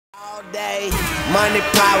All day, money,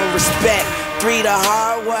 power, respect, 3 the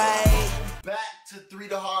hard way. Back to 3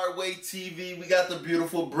 the Hard Way TV. We got the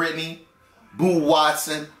beautiful Brittany Boo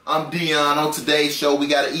Watson. I'm Dion. On today's show, we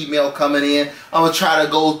got an email coming in. I'm gonna try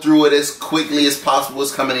to go through it as quickly as possible.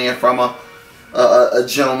 It's coming in from a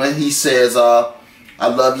gentleman. He says, I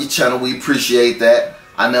love your channel. We appreciate that.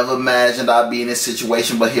 I never imagined I'd be in this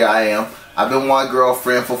situation, but here I am. I've been with my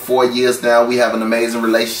girlfriend for 4 years now. We have an amazing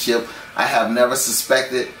relationship. I have never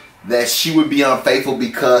suspected that she would be unfaithful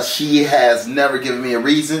because she has never given me a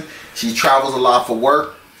reason. She travels a lot for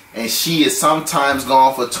work, and she is sometimes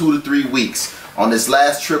gone for 2 to 3 weeks. On this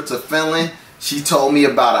last trip to Finland, she told me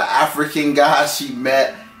about an African guy she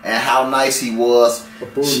met and how nice he was. A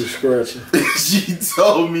booty scratcher. She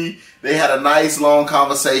told me they had a nice long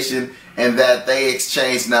conversation and that they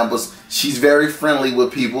exchanged numbers. She's very friendly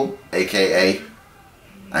with people, aka,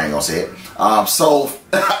 I ain't gonna say it. So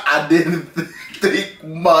I didn't think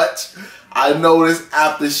much. I noticed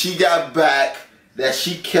after she got back that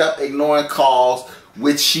she kept ignoring calls,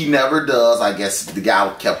 which she never does. I guess the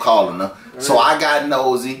guy kept calling her. So I got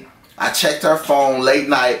nosy. I checked her phone late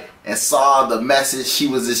night and saw the message she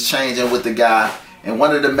was exchanging with the guy. And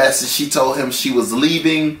one of the messages, she told him she was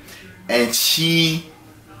leaving and she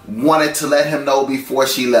wanted to let him know before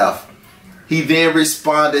she left. He then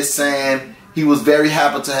responded saying he was very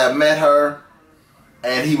happy to have met her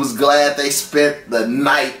and he was glad they spent the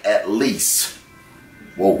night at least.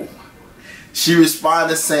 Whoa. She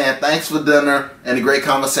responded saying thanks for dinner and a great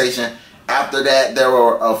conversation. After that, there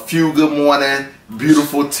were a few good morning,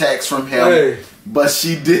 beautiful texts from him. Hey. But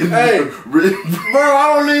she didn't Bro,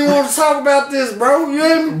 I don't even want to talk about this, bro. You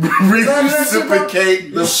hear me?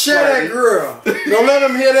 reciprocate the share funny. that girl. Don't let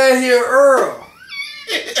him hear that here, Earl.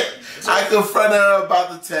 I confronted her about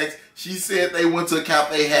the text. She said they went to a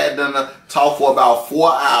cafe, had dinner, talked for about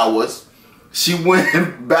 4 hours. She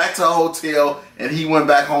went back to her hotel and he went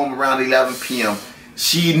back home around 11 p.m.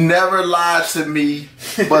 She never lied to me,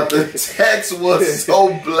 but the text was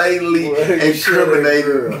so blatantly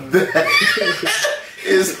incriminating that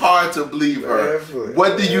it's hard to believe her.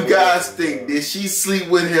 What do you guys think? Did she sleep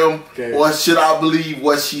with him or should I believe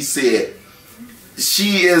what she said?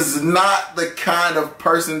 She is not the kind of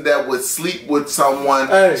person that would sleep with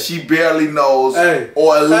someone she barely knows,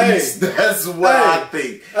 or at least that's what I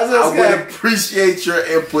think. I would appreciate your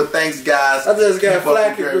input. Thanks, guys. I just got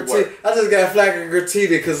flack and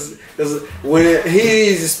gratuity because when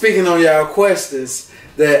he's speaking on y'all questions,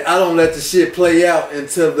 that I don't let the shit play out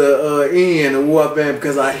until the end or what, man,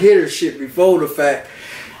 because I hear shit before the fact.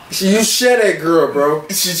 You share that girl, bro.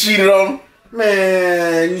 She cheated on him?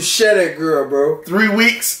 Man, you share that girl, bro. 3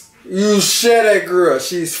 weeks? You share that girl.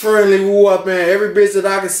 She's friendly, woo up, man. Every bitch that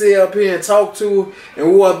I can sit up here and talk to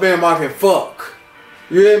and woo up, man, I can fuck.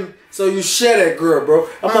 You hear me? So you share that girl, bro.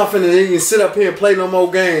 I'm not finna even sit up here and play no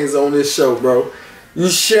more games on this show, bro. You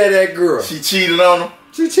share that girl. She cheated on him?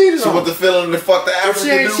 She cheated on him. She went to feeling to fuck the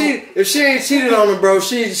African dude? If she ain't cheated on him, bro,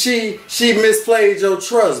 she misplayed your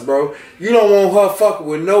trust, bro. You don't want her fucking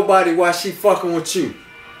with nobody while she fucking with you.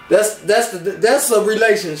 That's a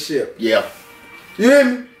relationship. Yeah. You hear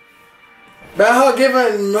me? By her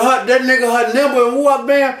giving that nigga her number and what,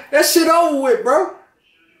 man, that shit over with, bro.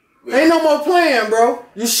 Yeah. Ain't no more playing, bro.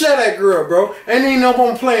 You share that girl, bro. Ain't no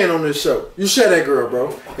more playing on this show. You share that girl,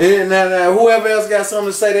 bro. And now whoever else got something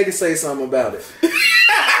to say, they can say something about it.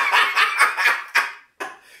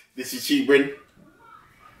 Did she cheat, Brittany?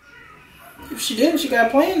 If she didn't, she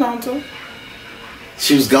got planned on to.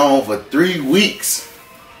 She was gone for 3 weeks.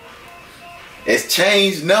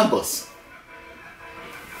 Exchanged numbers.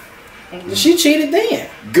 She cheated then.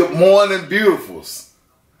 Good morning, beautifuls.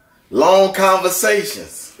 Long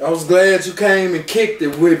conversations. I was glad you came and kicked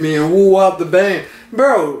it with me and woo up the band.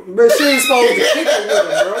 Bro, but she ain't supposed to kick it with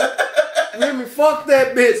him, bro. You hear me? Fuck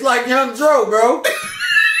that bitch like Young Dro, bro.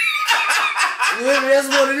 You hear me? That's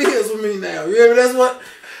what it is with me now. You hear me? That's what...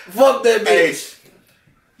 Fuck that bitch. Hey,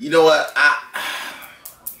 you know what?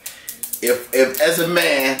 If as a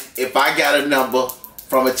man, if I got a number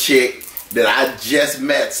from a chick that I just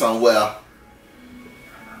met somewhere,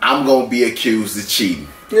 I'm gonna be accused of cheating.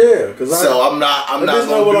 Yeah, because I'm not gonna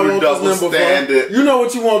do the double standard. You know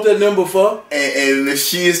what you want that number for? And if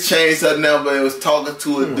she has changed her number and was talking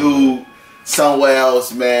to a dude somewhere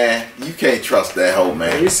else, man, you can't trust that hoe,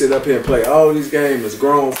 man. We sit up here and play all these games as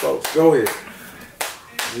grown folks. Go ahead.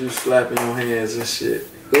 You slapping your hands and shit.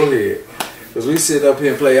 Go ahead. Because we sit up here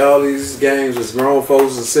and play all these games as grown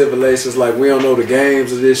folks and civilizations like we don't know the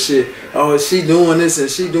games of this shit. Oh, is she doing this and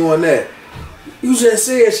she doing that? You just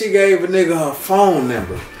said she gave a nigga her phone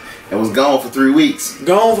number. And was gone for 3 weeks.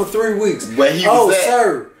 Gone for 3 weeks. Where he was at.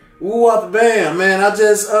 Sir. Woo out the band, man. I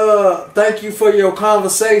just thank you for your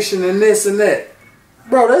conversation and this and that.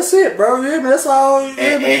 Bro, that's it, bro. You hear me? That's all.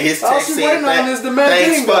 And his all text she said, waiting on is the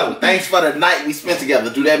man. Thanks for the night we spent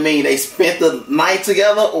together. Do that mean they spent the night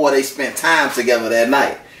together or they spent time together that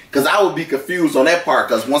night? Because I would be confused on that part.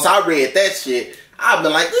 Because once I read that shit, I've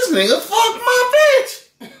been like, this nigga fucked my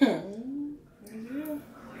bitch.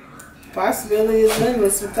 Possibility is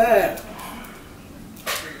limitless with that.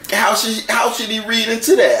 How should he read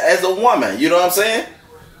into that as a woman? You know what I'm saying?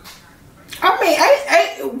 I mean,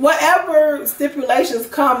 whatever stipulations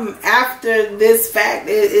come after this fact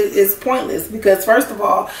is pointless because, first of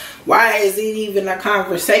all, why is it even a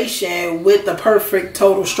conversation with the perfect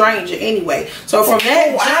total stranger anyway? So from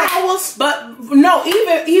that, but no,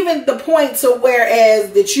 even the point to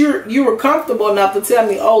whereas that you were comfortable enough to tell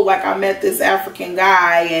me, oh, like I met this African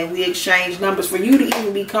guy and we exchanged numbers. For you to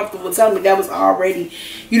even be comfortable telling me that was already,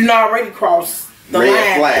 you didn't already cross the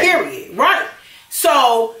line. Flag. Period. Right.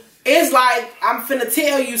 So. It's like, I'm finna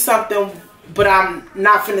tell you something, but I'm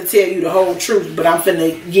not finna tell you the whole truth, but I'm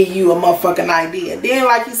finna give you a motherfucking idea. Then,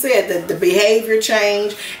 like you said, the behavior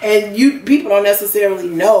change, and people don't necessarily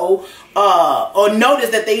know or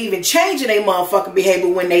notice that they even changing their motherfucking behavior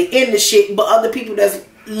when they in the shit, but other people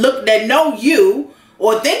that know you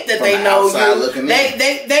or think that they know you,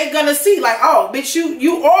 they gonna see like, oh, bitch,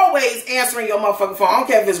 you always answering your motherfucking phone. I don't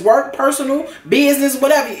care if it's work, personal, business,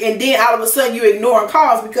 whatever. And then all of a sudden you ignoring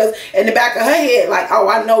calls because in the back of her head, like, oh,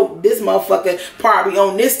 I know this motherfucker probably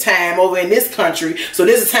on this time over in this country. So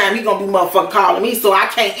this is time he gonna be motherfucking calling me. So I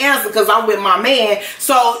can't answer because I'm with my man.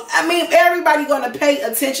 So, I mean, everybody gonna pay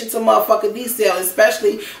attention to motherfucking detail,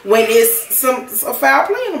 especially when it's a foul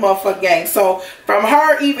play in the motherfucking game. So from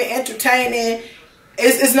her even entertaining,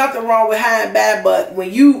 it's nothing wrong with high and bad, but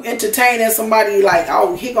when you entertaining somebody like,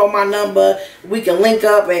 oh, here go my number, we can link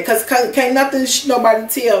up, and cause can't nobody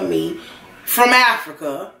tell me from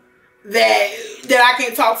Africa that I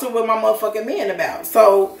can't talk to with my motherfucking man about.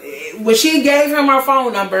 So when she gave him her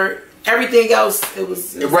phone number, everything else it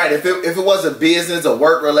was right. If it was a business or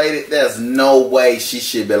work related, there's no way she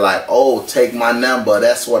should be like, oh, take my number,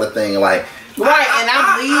 that sort of thing, like. Right, and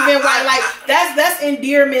I'm leaving. Right, like that's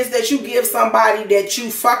endearments that you give somebody that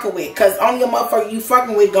you fucking with, cause only a motherfucker you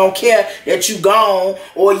fucking with gonna care that you gone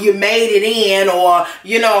or you made it in, or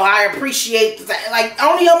you know I appreciate like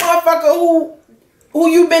only a motherfucker who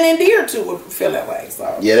you been endeared to would feel that way.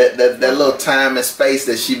 So yeah, that little time and space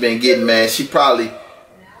that she been getting, man, she probably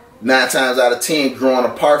 9 times out of 10 growing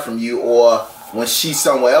apart from you, or when she's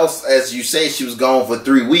somewhere else, as you say, she was gone for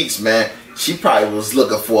 3 weeks, man. She probably was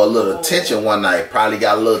looking for a little attention one night. Probably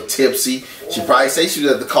got a little tipsy. She probably say she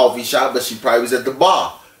was at the coffee shop, but she probably was at the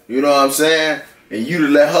bar. You know what I'm saying? And you to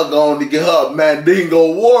let her go on to get her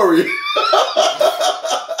Mandingo warrior.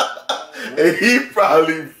 And he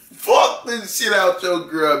probably fucked the shit out your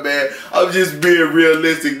girl, man. I'm just being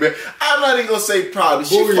realistic, man. I'm not even gonna say probably.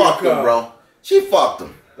 She fucked him, bro. She fucked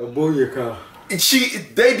him. A booyah.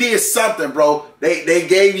 They did something, bro. They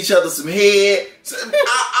gave each other some head.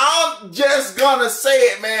 I'm just gonna say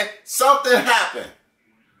it, man. Something happened.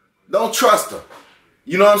 Don't trust her.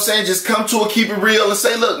 You know what I'm saying? Just come to her, keep it real, and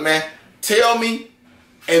say, look, man, tell me.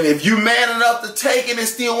 And if you man enough to take it and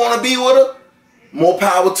still want to be with her, more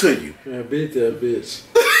power to you. Yeah, beat that bitch.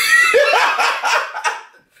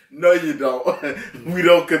 No, you don't. We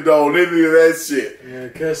don't condone any of that shit. Man,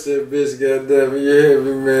 catch that bitch, goddamn it. You hear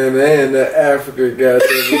me, man? And the Africa, goddamn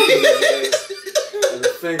it. And the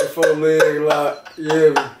finger 4-leg lock. You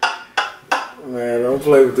hear me? Man, don't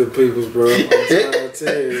play with the peoples, bro. I'm trying to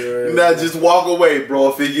tell you, man. Now just walk away, bro,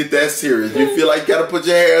 if it get that serious. You feel like you gotta put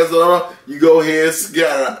your hands on her, you go ahead and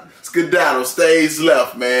skedaddle, stage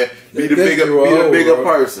left, man. Be the bigger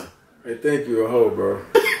person. They think you a hoe, bro.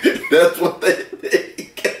 That's what they think.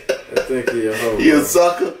 They think he a hoe. He a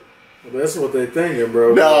sucker? Well, that's what they thinking,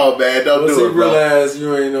 bro. No, man, don't do it, bro. Once he realize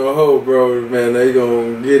you ain't no hoe, bro, man, they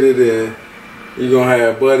gonna get it in. You gonna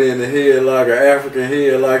have Buddy in the headlock, an African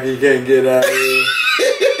headlock he can't get out of here.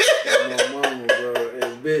 My mama, bro.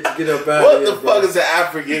 Hey, bitch, get up out of here, What the fuck is an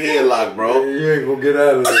African headlock, bro? You ain't gonna get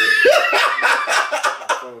out of there.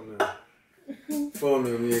 Phone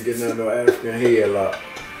them, you ain't getting out of no African headlock.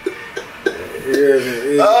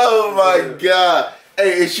 Oh my God.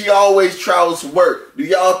 Hey, and she always travels to work. Do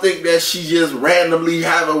y'all think that she just randomly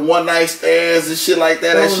having one night stands and shit like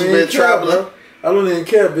that as she been traveling? Bro. I don't even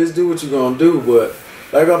care, bitch. Do what you gonna do, but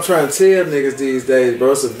like I'm trying to tell niggas these days,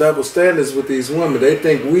 bro, it's a double standards with these women. They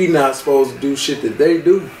think we not supposed to do shit that they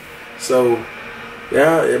do. So,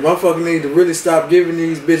 yeah, if motherfucker need to really stop giving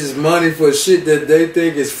these bitches money for shit that they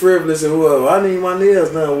think is frivolous and whoever. I need my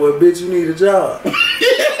nails now. Well, bitch, you need a job.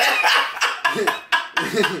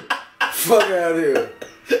 Fuck out here.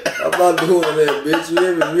 I'm not doing that, bitch. You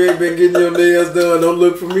ain't been getting your nails done. Don't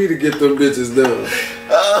look for me to get them bitches done.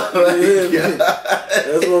 Oh,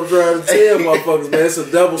 that's what I'm trying to tell motherfuckers, man. It's a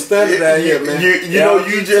double standard out here, man. You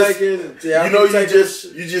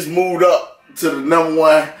just moved up to the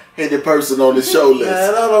 #1 hated person on the show list.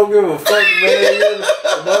 Man, I don't give a fuck, man. The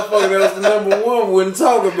motherfucker that was the #1 wouldn't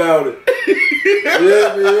talk about it. You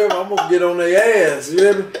hear me? I'm gonna get on their ass. You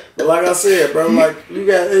hear me? But like I said, bro, like you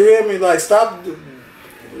hear me? Like stop.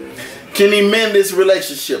 Can he mend this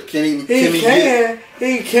relationship? He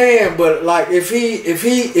can, but like if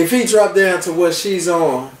he drop down to what she's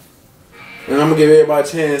on, and I'm gonna give everybody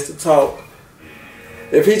a chance to talk.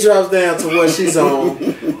 If he drops down to what she's on,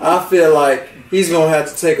 I feel like he's gonna have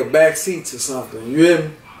to take a back seat to something. You hear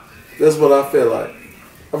me? That's what I feel like.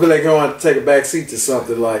 I feel like he's gonna have to take a back seat to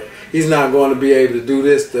something. Like he's not going to be able to do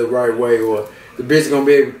this the right way, or the bitch gonna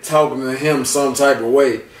be able to talk to him some type of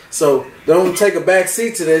way. So don't take a back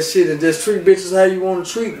seat to that shit and just treat bitches how you want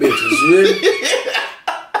to treat bitches. You hear me?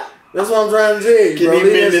 That's what I'm trying to tell you, bro. Can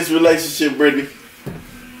he mend this relationship, Brittany?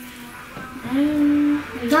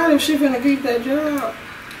 Not if she finna keep that job.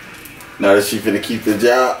 Not if she finna keep the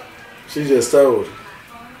job. She just told.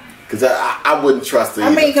 Cause I wouldn't trust her.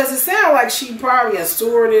 I mean, cause it sounds like she probably a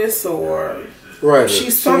stewardess or right.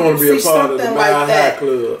 She's she want to be a part of the Mile High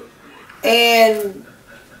Club. And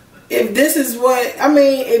if this is what I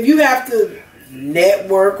mean, if you have to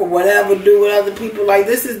network or whatever, do with other people, like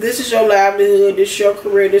this is your livelihood, this is your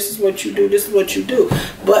career, this is what you do, this is what you do.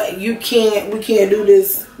 But we can't do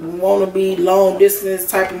this wanna be long distance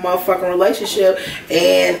type of motherfucking relationship,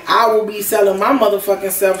 and I will be selling my motherfucking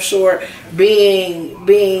self short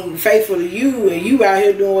being faithful to you, and you out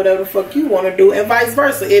here doing whatever the fuck you want to do, and vice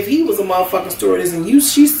versa. If he was a motherfucking stewardess and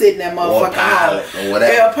she's sitting that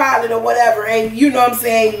motherfucking pilot or whatever, and you know what I'm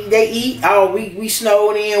saying, they eat, we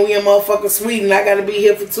snowed in, we in motherfucking Sweden, I gotta be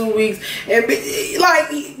here for 2 weeks, and like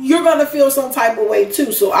you're gonna feel some type of way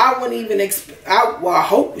too. So I wouldn't even I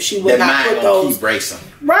hope she would not put those keep racing.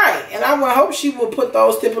 Right, and I would hope she would put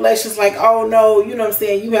those stipulations like, oh no, you know what I'm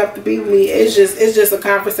saying, you have to be with me. It's just a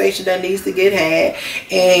conversation that needs to get had,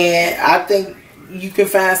 and I think you can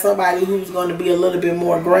find somebody who's going to be a little bit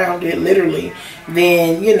more grounded, literally,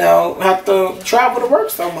 than have to travel to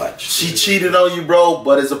work so much. She cheated on you, bro,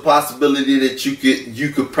 but it's a possibility that you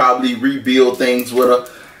could probably rebuild things with her.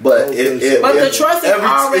 But the trust is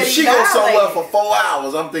already if she goes somewhere for 4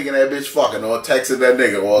 hours, I'm thinking that bitch fucking or texting that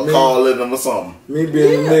nigga or calling him or something. Me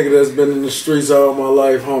being a nigga that's been in the streets all my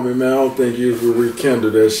life, homie, man, I don't think you could rekindle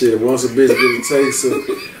that shit. Once a bitch get a taste of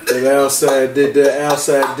that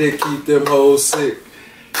outside dick keep them hoes sick.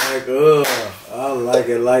 Like, I like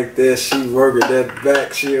it like that. She working that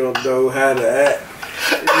back. She don't know how to act.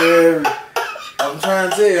 Yeah. I'm trying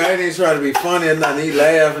to tell you, I ain't even trying to be funny or nothing. He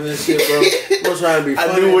laughing and shit, bro. I'm trying to be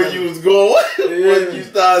funny. I knew where you was going when you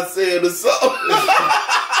started saying the song.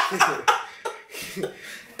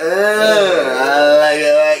 I like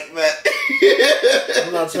it like that.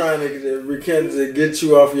 I'm not trying to get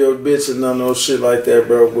you off your bitch and none of no shit like that,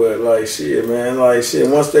 bro. But like shit, man, like shit.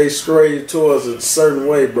 Once they stray towards a certain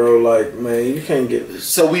way, bro, like man, you can't get.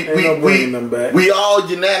 So we them back. We all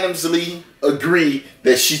unanimously agree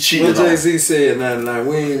that she cheated. What Jay-Z said, like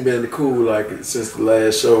we ain't been cool like it since the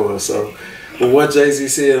last show or so. But what Jay-Z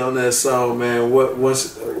said on that song, man,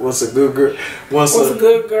 once a good girl, once a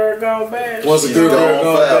good girl gone bad, once a good girl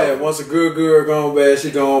gone bad, once a good girl gone bad,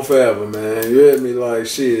 she gone forever, man. You hear me? Like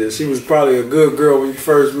shit, she was probably a good girl when you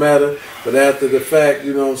first met her, but after the fact,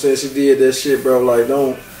 you know what I'm saying, she did that shit, bro. Like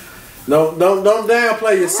don't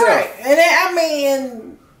downplay yourself. Right, and then, I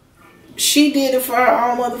mean, she did it for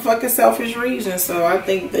her own motherfucking selfish reasons. So I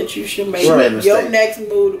think that you should make your next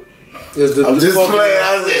move. I'm just playing.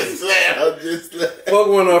 Fuck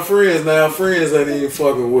one of our friends now. Friends ain't even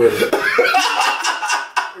fucking with her.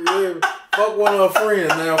 Yeah, fuck one of our friends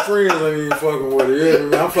now. Friends ain't even fucking with her.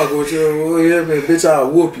 Yeah, I'm fucking with you. Yeah, man, bitch, I'll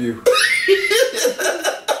whoop you.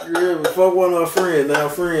 Yeah, fuck one of our friends now.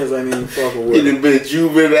 Friends ain't even fucking with her. He done been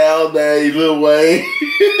Juvenile, now he Lil Wayne.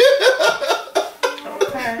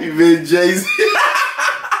 Okay. He been Jay-Z.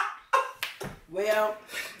 Well,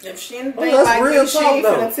 if she didn't think like this, she ain't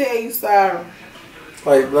finna tell you sorry.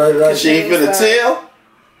 Like she ain't finna tell?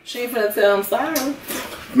 She ain't finna tell him sorry.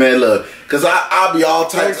 Man, look, cause I'll be all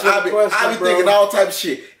types. I'll be thinking all type of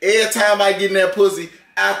shit. Every time I get in that pussy,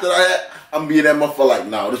 after that, I'm being that motherfucker like,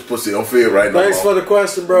 no, this pussy don't feel right. Thanks for the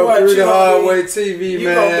question, bro. Through the Hardway TV, you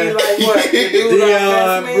man. You gonna be like what?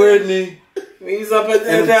 Dion, Brittany. He's up at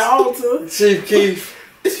that altar. Chief Keef.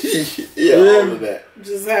 Yeah, all of that.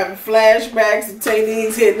 Just having flashbacks of Tay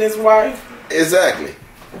Diggs hitting his wife. Exactly.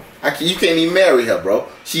 You can't even marry her, bro.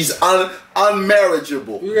 She's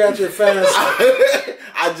unmarriageable. You got your fancy.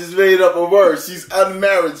 I just made up a word. She's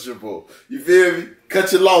unmarriageable. You feel me?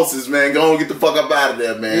 Cut your losses, man. Go on, get the fuck up out of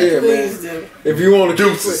there, man. Yeah, Please man. do. If you want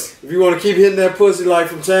to keep hitting that pussy like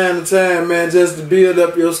from time to time, man, just to build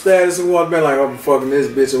up your status and what, man, like I'm fucking this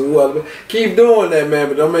bitch and what, keep doing that, man.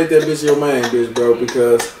 But don't make that bitch your main bitch, bro,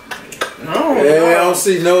 because I don't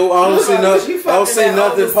see nothing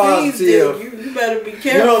positive. You better be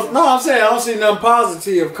careful. I'm saying I don't see nothing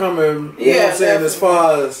positive coming. You know what I'm saying? As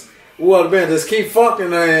far as what, man, just keep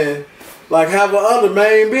fucking and like have a other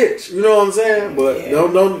main bitch. You know what I'm saying? But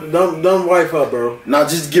don't wipe her, bro. Now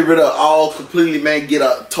just get rid of all completely, man.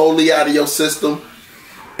 Get totally out of your system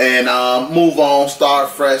and move on.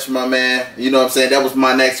 Start fresh, my man. You know what I'm saying? That was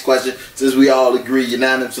my next question. Since we all agree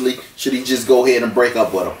unanimously, should he just go ahead and break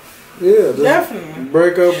up with him? Yeah, definitely.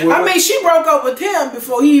 Break up with I mean, she broke up with him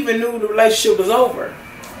before he even knew the relationship was over.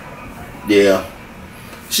 Yeah.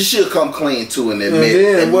 She should come clean too and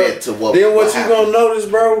admit to what. Then what you gonna notice,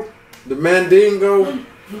 bro? The Mandingo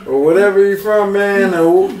or whatever he from, man,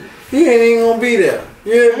 he ain't even gonna be there.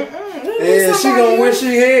 Yeah. And she gonna wish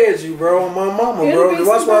she had you, bro. My mama, bro.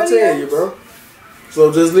 That's what I tell you, bro.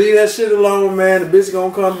 So just leave that shit alone, man. The bitch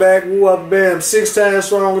gonna come back, woo up, bam, 6 times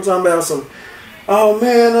stronger. Talking about some. Oh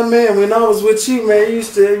man, when I was with you, man, you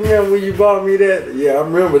used to remember when you bought me that. Yeah, I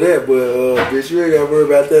remember that, but bitch, you ain't gotta worry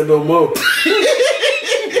about that no more.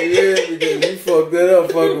 Yeah, because you fucked that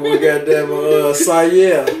up fucking with goddamn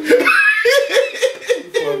Sayel. You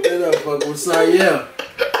fucked that up fucking with Sayel.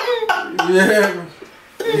 Yeah.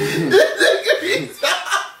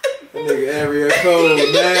 That nigga area code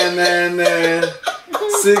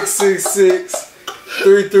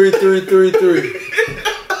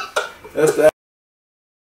 999-666-33333. That's the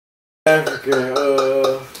African,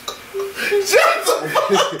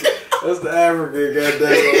 that's the African,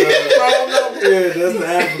 goddamn. Yeah, that's the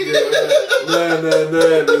African.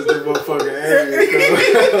 999 is the motherfucking area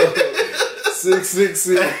code.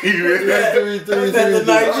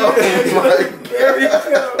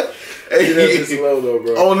 666-33333. Hey, that's slow though,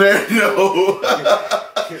 bro. On that note,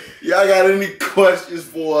 y'all got any questions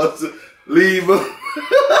for us? Leave them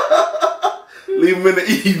in the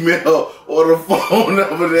email or the phone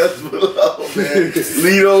number that's below, man.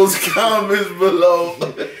 Leave those comments below.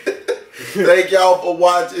 Thank y'all for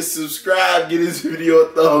watching. Subscribe. Give this video a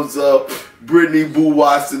thumbs up. Brittany Boo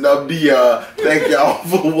Watson, I'm Dion. Thank y'all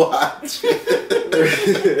for watching.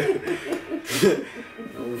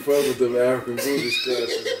 I'm fucking with them African booty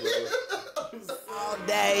scratches, bro. All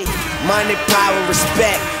day, money, power,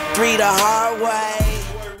 respect. 3 the hard way.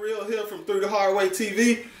 Boy Real here from 3 the Hard Way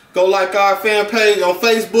TV. Go like our fan page on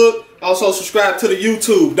Facebook. Also subscribe to the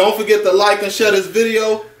YouTube. Don't forget to like and share this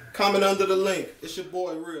video. Comment under the link. It's your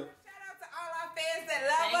boy Real. Fans that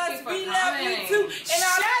love us, we love you too. And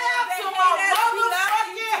shout out to my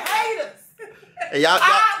motherfucking haters. Hey, I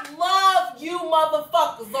love you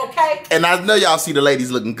motherfuckers, okay? And I know y'all see the ladies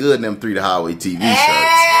looking good in them 3 the Hard Way TV shirts.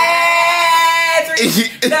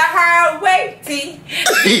 The Hard Way TV.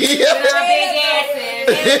 Big asses.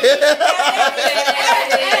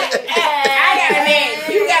 I got a man.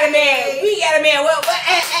 You got a man. We got a man. What?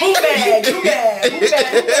 Who bad? Who bad? Who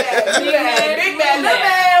bad? Who bad? Big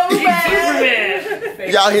bad. Who bad?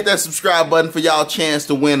 Y'all hit that subscribe button for y'all chance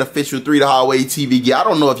to win official 3 the Hard Way TV gear. I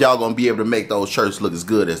don't know if y'all gonna be able to make those shirts look as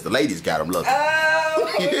good as the ladies got them looking.